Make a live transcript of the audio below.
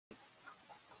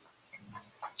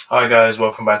Hi guys,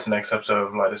 welcome back to the next episode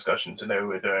of Light Discussion. Today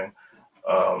we're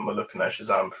looking at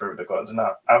Shazam Through the Gods.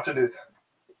 Now I have to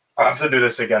do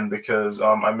this again because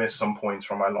I missed some points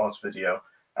from my last video,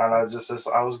 and I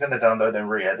was gonna download and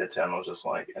re-edit it, and I was just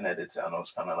like and edit it, and I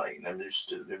was kind of like let me just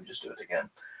do it again.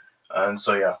 And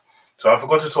so yeah, so I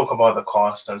forgot to talk about the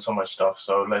cast and so much stuff.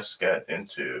 So um let's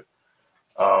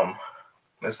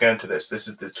get into this. This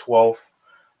is the 12th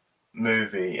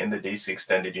movie in the DC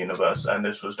Extended Universe, and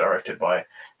this was directed by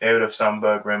David F.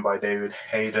 Sandberg, written by David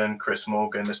Hayden, Chris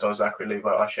Morgan. This stars Zachary Levi,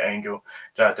 Usher Angel,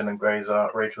 Jack Dylan Grazer,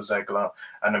 Rachel Zegler,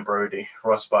 Anna Brody,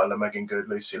 Ross Butler, Megan Good,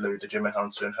 Lucy Liu, Jimmy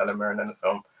Hansen, and Helen Mirren in the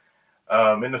film.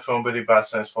 In the film, Billy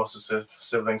Batson and his foster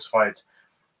siblings fight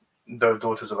the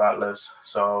Daughters of Atlas.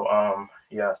 So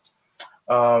yeah.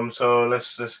 So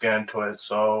let's get into it.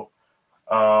 So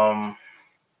um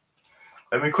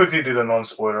let me quickly do the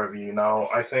non-spoiler review. Now,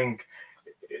 I think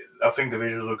the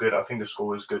visuals were good. I think the score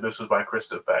was good. This was by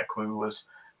Christopher Beck, who was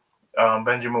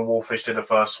Benjamin Wallfish did the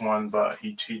first one, but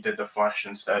he did the Flash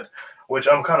instead, which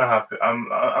I'm kind of happy.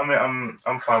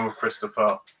 I'm fine with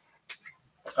Christopher.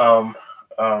 Um,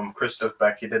 Christopher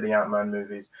Beck. He did the Ant-Man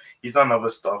movies. He's done other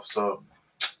stuff. So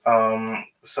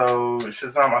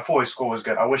Shazam. I thought his score was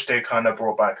good. I wish they kind of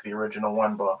brought back the original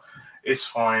one, but it's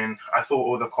fine. I thought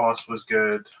all the cast was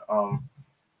good.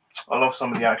 I love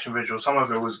some of the action visuals. Some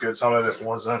of it was good, some of it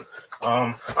wasn't.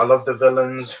 I love the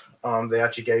villains. They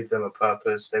actually gave them a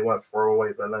purpose. They weren't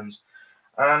throwaway villains.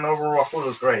 And overall, I thought it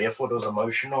was great. I thought it was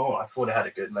emotional. I thought it had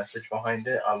a good message behind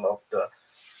it.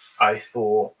 I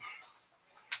thought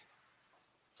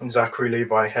Zachary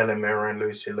Levi, Helen Mirren,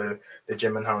 Lucy Liu, the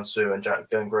Jim and Hansu, and Jack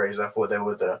Dylan Grazer. I thought they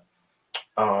were the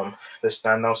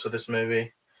standouts for this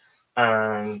movie.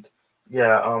 And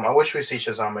yeah, I wish we see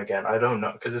Shazam again. I don't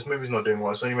know because this movie's not doing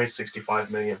well. It's only made 65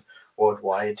 million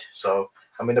worldwide. So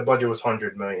I mean, the budget was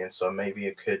 100 million. So maybe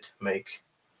it could make.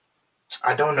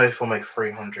 I don't know if it'll make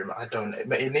 300. I don't.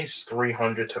 It needs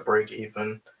 300 to break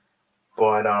even.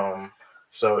 But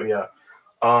so yeah,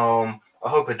 I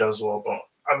hope it does well. But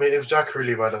I mean, if Jack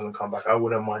Levi doesn't come back, I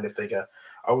wouldn't mind if they get.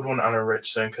 I would want Alan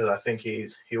Richardson because I think he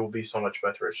will be so much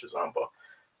better at Shazam. But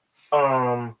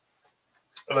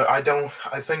look,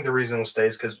 I think the reason it will stay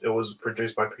is because it was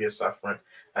produced by Peter Safran,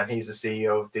 and he's the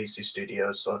CEO of DC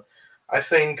Studios. So, I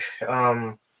think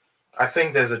um, I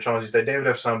think there's a chance. He said David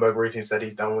F. Sandberg recently said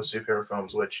he's done with superhero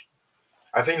films, which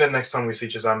I think the next time we see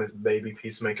Shazam is maybe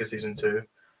Peacemaker season 2,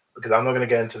 because I'm not going to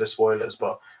get into the spoilers,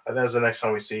 but I think that's the next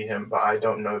time we see him. But I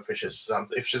don't know if it's Shazam.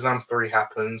 If Shazam 3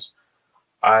 happens,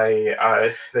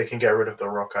 I they can get rid of The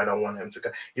Rock. I don't want him to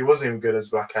go. He wasn't even good as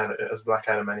Black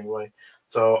Adam anyway.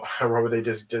 So I'd rather they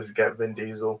just get Vin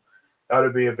Diesel. That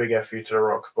would be a big FU to The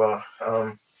Rock, but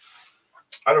I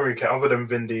don't really care. Other than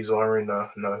Vin Diesel, I really know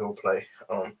who'll play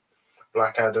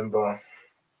Black Adam. But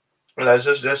let's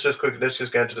just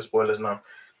get into the spoilers now.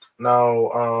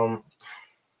 Now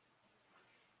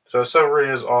so several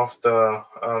years after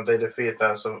they defeat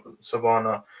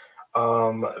Savannah,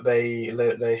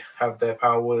 they have their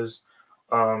powers.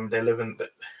 They live in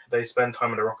they spend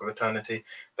time in the Rock of Eternity.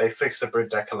 They fix the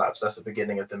bridge that collapsed. That's the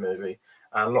beginning of the movie.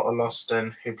 And Lotta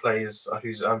Loston,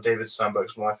 who's David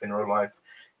Sandberg's wife in real life,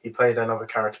 he played another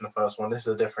character in the first one. This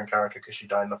is a different character because she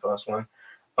died in the first one.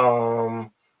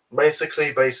 Um,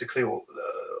 basically, they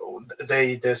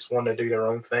just want to do their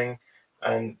own thing,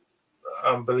 and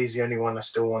Billy's the only one that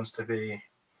still wants to be,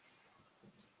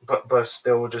 but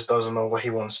still just doesn't know what he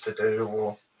wants to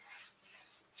do.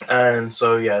 And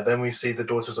so yeah, then we see the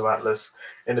Daughters of Atlas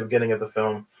in the beginning of the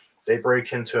film. They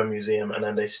break into a museum and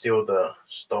then they steal the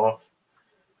stuff.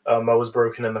 That was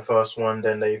broken in the first one.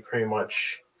 Then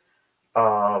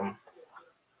um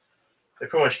they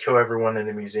pretty much kill everyone in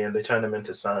the museum. They turn them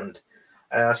into sand.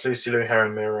 And that's Lucy Liu,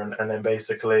 Helen Mirren, and then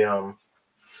basically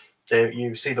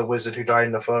you see the wizard who died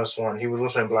in the first one. He was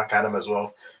also in Black Adam as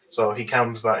well. So he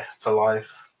comes back to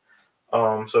life.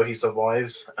 So he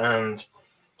survives, and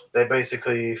they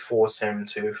basically force him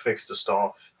to fix the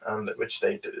staff, and which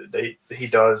he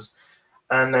does,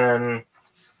 and then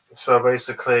so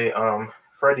basically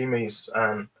Freddie meets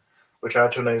and which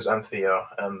actual name is Anthea,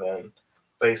 and then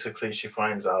basically he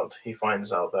finds out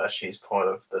that she's part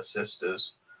of the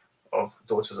Sisters of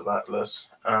Daughters of Atlas,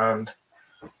 and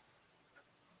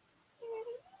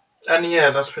yeah,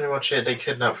 that's pretty much it. They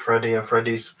kidnap Freddy, and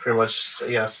Freddy's pretty much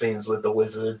scenes with the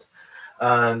wizard,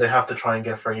 and they have to try and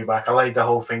get Freddy back. I like the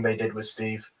whole thing they did with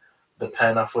Steve, the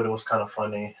pen. I thought it was kind of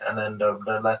funny, and then the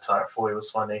letter. I thought it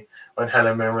was funny when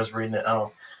Helen Mirren was reading it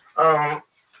out.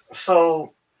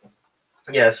 So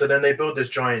yeah, so then they build this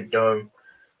giant dome,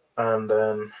 and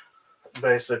then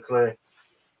basically,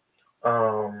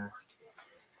 um,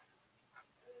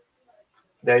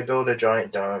 they build a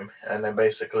giant dome, and then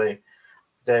basically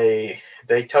they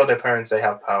tell their parents they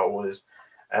have powers,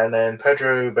 and then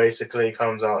Pedro basically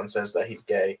comes out and says that he's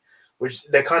gay, which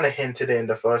they kind of hinted in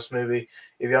the first movie.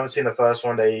 If you haven't seen the first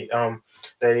one, they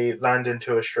land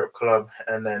into a strip club,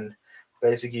 and then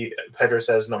basically Pedro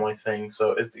says not my thing,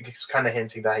 so it's kind of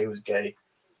hinting that he was gay,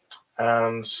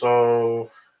 and so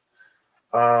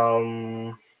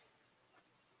um.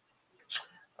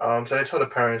 so they tell the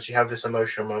parents you have this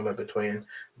emotional moment between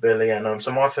Billy and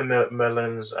so Martha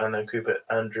Millens and then Cooper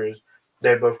Andrews.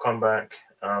 They both come back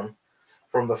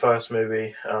from the first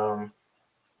movie.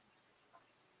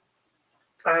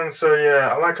 And so yeah,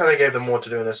 I like how they gave them more to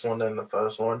do in this one than the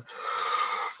first one.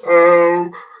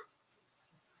 Um,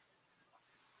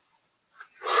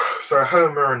 so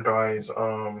Helen Mirren dies.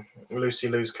 Lucy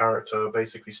Liu's character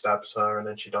basically stabs her, and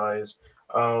then she dies.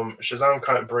 Shazam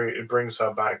kind of brings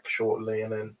her back shortly,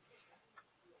 and then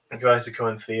tries to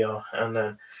kill Thea, and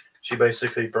then she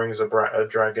basically brings a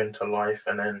dragon to life,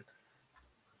 and then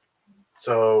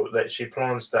so that she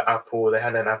plants the apple. They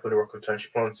had an apple in the Rock of Turn. She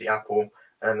plants the apple,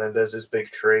 and then there's this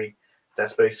big tree.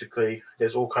 That's basically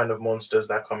there's all kind of monsters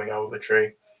that are coming out of the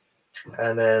tree,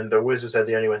 and then the wizard said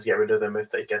the only way to get rid of them if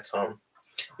they get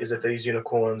is if these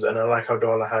unicorns. And I like how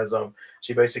Darla has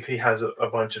she basically has a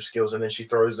bunch of skills, and then she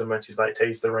throws them, and she's like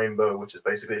taste the rainbow, which is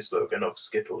basically a slogan of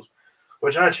Skittles,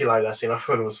 which I actually like that scene. I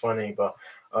thought it was funny, but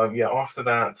yeah, after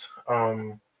that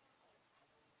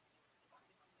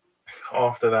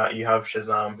you have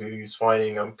Shazam who's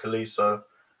fighting Callisto,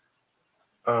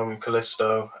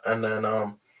 and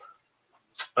then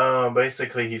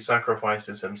basically he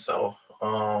sacrifices himself,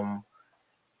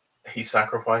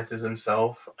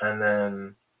 and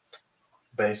then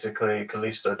basically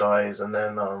Callisto dies, and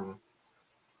then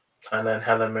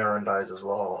Helen Mirren dies as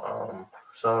well.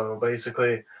 So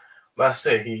basically that's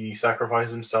it. He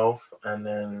sacrificed himself, and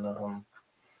then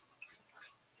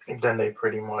they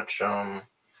pretty much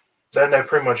then they're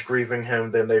pretty much grieving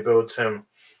him. Then they build him.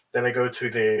 Then they go to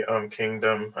the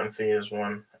kingdom, and Thea's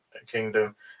one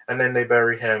kingdom, and then they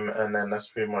bury him, and then that's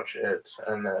pretty much it.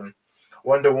 And then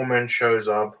Wonder Woman shows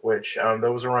up, which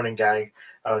there was a running gag.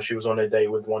 She was on a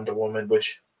date with Wonder Woman,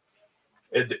 which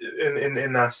in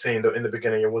that scene in the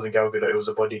beginning it wasn't Gal Gadot, it was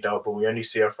a body double. We only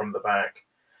see her from the back,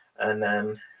 and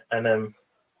then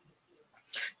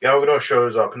Gal Gadot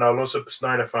shows up. Now lots of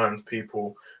Snyder fans,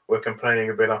 people were complaining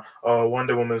a bit like, "Oh,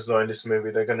 Wonder Woman's not in this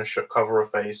movie. They're gonna cover her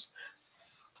face."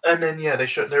 And then yeah,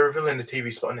 they're revealing the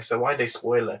TV spot, and they said, "Why they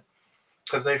spoil it?"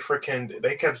 Because they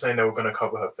kept saying they were gonna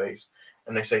cover her face,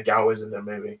 and they said Gal was in the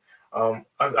movie.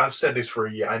 I've said this for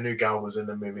a year. I knew Gal was in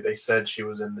the movie. They said she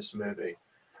was in this movie,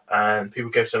 and people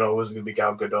kept saying, "Oh, it wasn't gonna be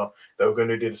Gal Gadot." They were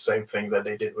gonna do the same thing that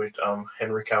they did with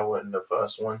Henry Cavill in the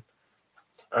first one,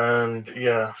 and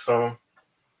yeah, so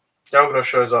Gal Gadot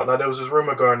shows up. Now there was this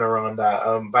rumor going around that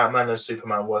Batman and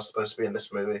Superman were supposed to be in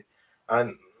this movie,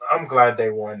 and I'm glad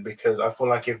they weren't, because I feel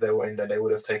like if they were in there, they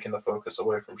would have taken the focus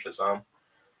away from Shazam.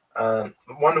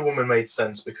 Wonder Woman made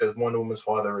sense because Wonder Woman's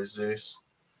father is Zeus,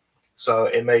 so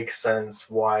it makes sense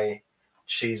why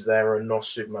she's there and not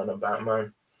Superman and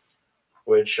Batman.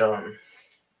 Which I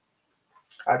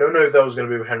don't know if that was going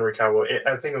to be with Henry Cavill.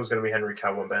 I think it was going to be Henry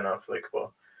Cavill and Ben Affleck,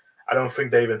 but I don't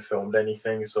think they even filmed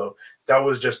anything. So that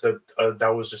was just a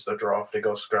draft. They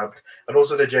got scrapped, and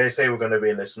also the JSA were going to be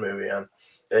in this movie, and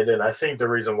they didn't. I think the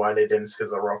reason why they didn't is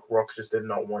because the Rock just did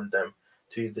not want them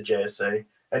to use the JSA.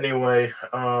 Anyway,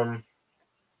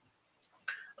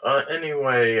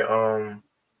 anyway,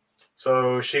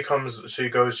 so she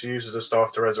uses the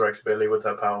staff to resurrect Billy with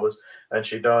her powers, and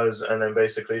she does, and then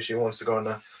basically she wants to go on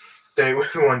a date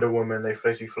with Wonder Woman. They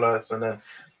basically flirts, and then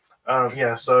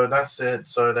yeah, so that's it.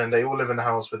 So then they all live in the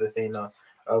house with Athena,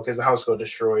 because the house got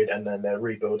destroyed, and then they're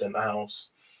rebuilding the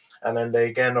house, and then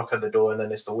they get a knock at the door, and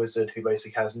then it's the wizard who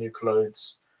basically has new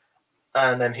clothes,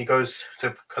 and then he goes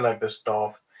to collect the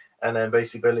staff, and then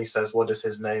basically Billy says, "What is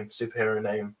his name? Superhero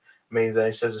name?" Means that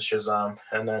he says it's Shazam,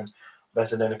 and then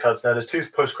that's it. Then it cuts. Now there's two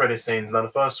post-credit scenes. Now the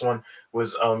first one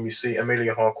was you see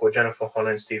Amelia Harcourt, Jennifer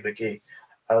Holland, Steve McGee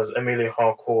as Amelia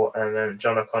Harcourt, and then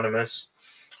John Economist.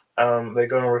 They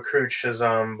go and recruit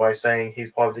Shazam by saying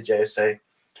he's part of the JSA.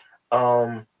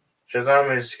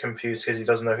 Shazam is confused because he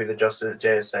doesn't know who the Justice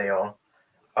JSA are.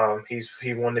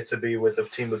 He wanted to be with a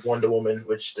team with Wonder Woman,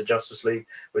 which the Justice League,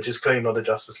 which is clearly not the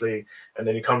Justice League, and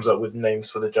then he comes up with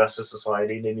names for the Justice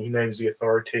Society, and then he names the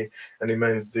Authority, and he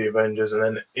names the Avengers, and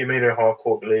then immediately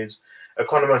Harcourt leaves.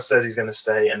 Economist says he's going to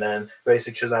stay, and then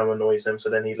basically Shazam annoys him, so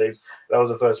then he leaves. That was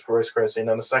the first post-credit scene.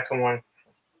 And the second one,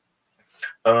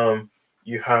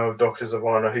 you have Dr.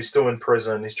 Zavanna, who's still in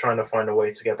prison. He's trying to find a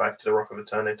way to get back to the Rock of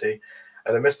Eternity.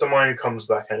 And then Mr. Mind comes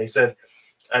back, and he said,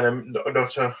 And then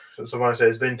Doctor Someone says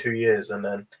it's been 2 years, and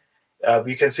then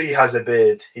you can see he has a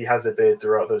beard. He has a beard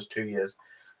throughout those 2 years,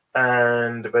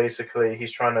 and basically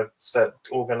he's trying to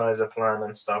organize a plan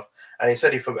and stuff. And he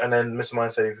said he forgot, and then Mr.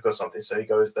 Mind said he forgot something, so he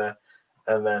goes there,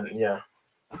 and then yeah.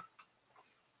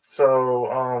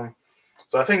 So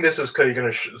I think this is clearly going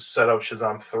to set up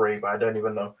Shazam 3, but I don't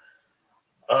even know.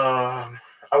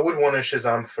 I would want a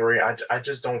Shazam 3. I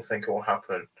just don't think it will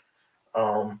happen.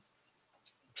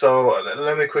 So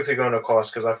let me quickly go into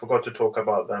cast because I forgot to talk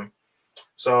about them.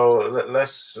 So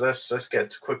let's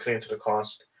get quickly into the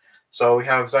cast. So we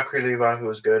have Zachary Levi, who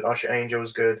was good. Usher Angel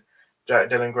was good. Jack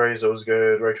Dylan Grazer was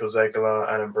good. Rachel Zegler,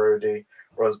 Adam Brody,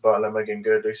 Rose Butler, Megan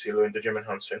Good, Lucy Liu, and Jim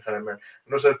Hansen, Helen Mirren.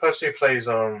 And also the person who plays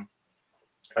and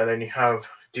then you have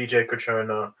DJ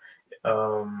Cochona,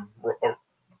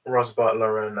 Ross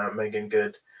Butler, and Megan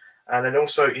Good. And then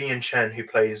also Ian Chen, who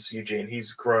plays Eugene.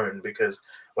 He's grown because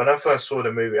when I first saw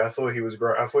the movie, I thought he was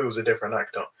grown. I thought he was a different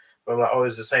actor. But I'm like, oh,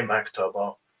 it's the same actor.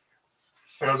 But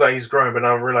and I was like, he's grown. But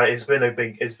I realized it's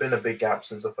been a big gap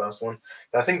since the first one.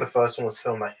 I think the first one was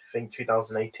filmed,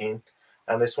 2018,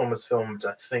 and this one was filmed,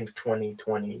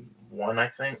 2021. I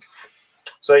think.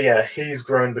 So yeah, he's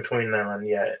grown between them, and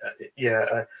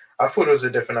I thought it was a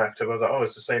different actor. But I was like, oh,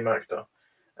 it's the same actor.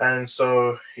 And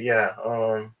so yeah,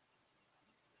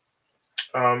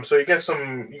 so you get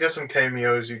some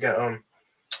cameos. You get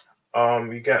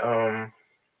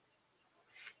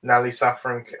Nally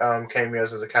Saffron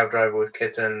cameos as a cab driver with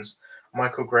kittens.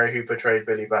 Michael Gray, who portrayed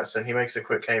Billy Batson, he makes a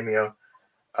quick cameo.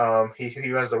 He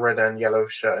has the red and yellow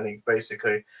shirt, and he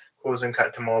basically calls him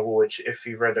Captain Marvel, which if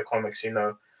you've read the comics, you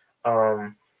know.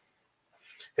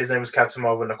 His name is Captain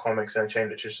Marvel in the comics and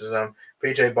changed it to Shazam.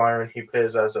 PJ Byron, he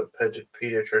plays as a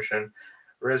pediatrician.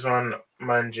 Rizwan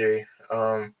Manji,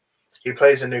 he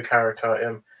plays a new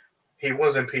character. He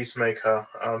was in Peacemaker.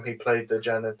 He played the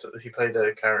janitor. He played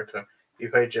the character. He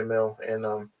played Jamil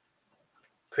in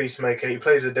Peacemaker. He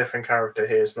plays a different character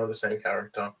here. It's not the same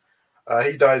character.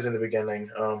 He dies in the beginning.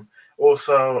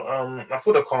 Also, I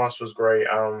thought the cast was great.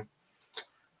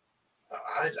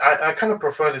 I kind of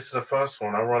prefer this to the first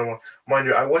one. Mind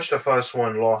you, I watched the first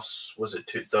one. Was it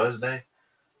Thursday?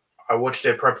 I watched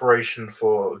it preparation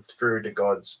for Through the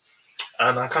Gods,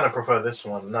 and I kind of prefer this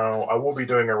one. Now I will be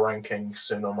doing a ranking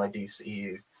soon on my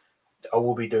DCU. I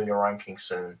will be doing a ranking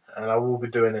soon, and I will be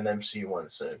doing an MCU one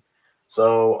soon.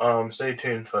 So stay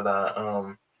tuned for that.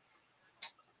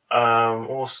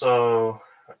 Also,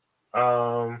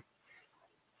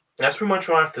 that's pretty much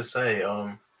what I have to say.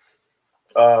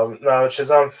 No,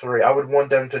 Shazam 3. I would want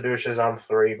them to do Shazam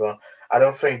 3, but I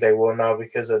don't think they will now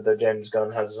because of the James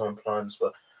Gunn has his own plans.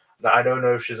 But I don't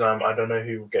know if Shazam, I don't know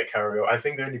who will get carried over. I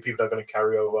think the only people that are going to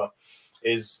carry over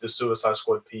is the Suicide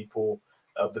Squad people,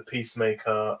 the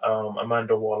Peacemaker,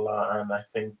 Amanda Waller, and I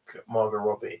think Margot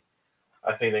Robbie.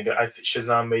 I think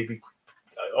Shazam maybe.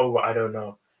 Oh, I don't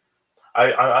know.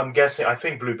 I'm guessing. I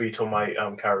think Blue Beetle might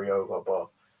carry over, but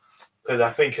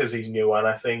because he's new, and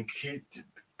I think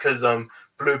because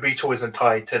Blue Beetle isn't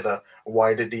tied to the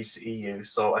wider DCEU,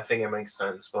 so I think it makes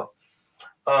sense. But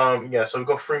so we've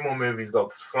got 3 more movies. We've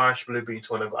got Flash, Blue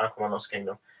Beetle, and Aquaman Lost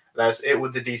Kingdom. That's it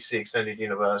with the DC Extended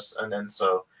Universe, and then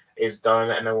so it's done,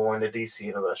 and then we're in the DC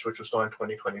Universe, which will start in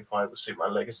 2025 with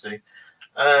Superman Legacy.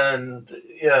 And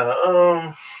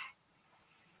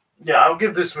I'll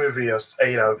give this movie a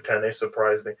 8 out of 10. It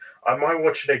surprised me. I might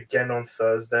watch it again on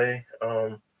Thursday.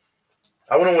 I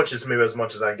want to watch this movie as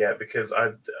much as I get because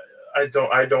I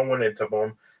don't want it to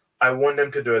bomb. I want them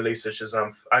to do at least a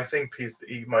Shazam. I think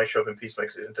he might show up in Peacemaker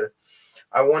season 2.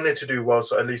 I want it to do well,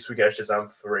 so at least we get Shazam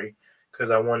 3 because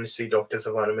I want to see Dr.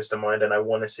 Savannah, Mr. Mind, and I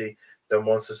want to see the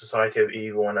Monster Society of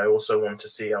Evil, and I also want to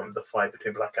see the fight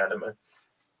between Black Adam and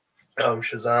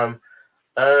Shazam.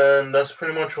 And that's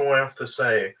pretty much all I have to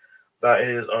say. That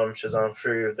is Shazam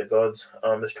 3 of the Gods.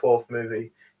 This 12th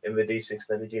movie in the DC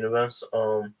Extended Universe.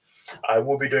 I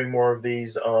will be doing more of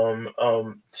these.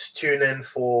 Tune in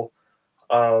for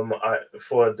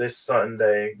this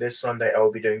Sunday. This Sunday I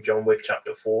will be doing John Wick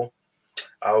Chapter 4.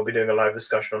 I will be doing a live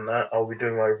discussion on that. I'll be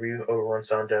doing my review over on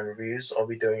Sounddown Reviews. I'll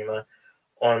be doing that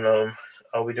on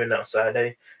I'll be doing that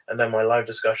Saturday, and then my live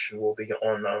discussion will be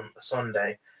on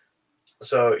Sunday.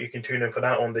 So you can tune in for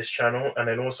that on this channel, and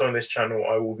then also on this channel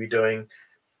I will be doing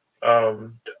I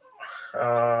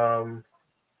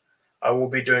will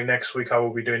be doing next week. I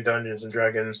will be doing Dungeons and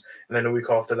Dragons, and then the week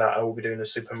after that, I will be doing the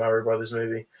Super Mario Brothers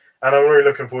movie. And I'm really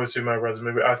looking forward to Super Mario Brothers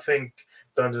movie. I think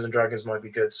Dungeons and Dragons might be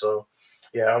good. So,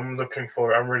 yeah, I'm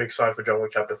really excited for John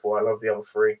Wick Chapter 4. I love the other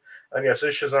 3. And yeah, so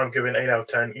Shazam giving 8 out of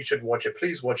 10. You should watch it.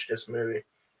 Please watch this movie.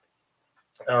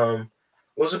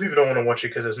 Lots of people don't want to watch it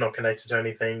because it's not connected to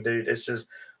anything, dude. It's just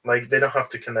Like they don't have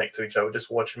to connect to each other.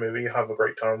 Just watch a movie, you have a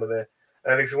great time with it.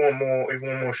 And if you want more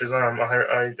Shazam,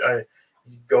 I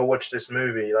go watch this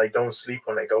movie. Like don't sleep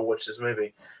on it. Go watch this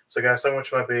movie. So guys, so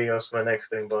much might be us my next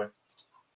thing. Bye.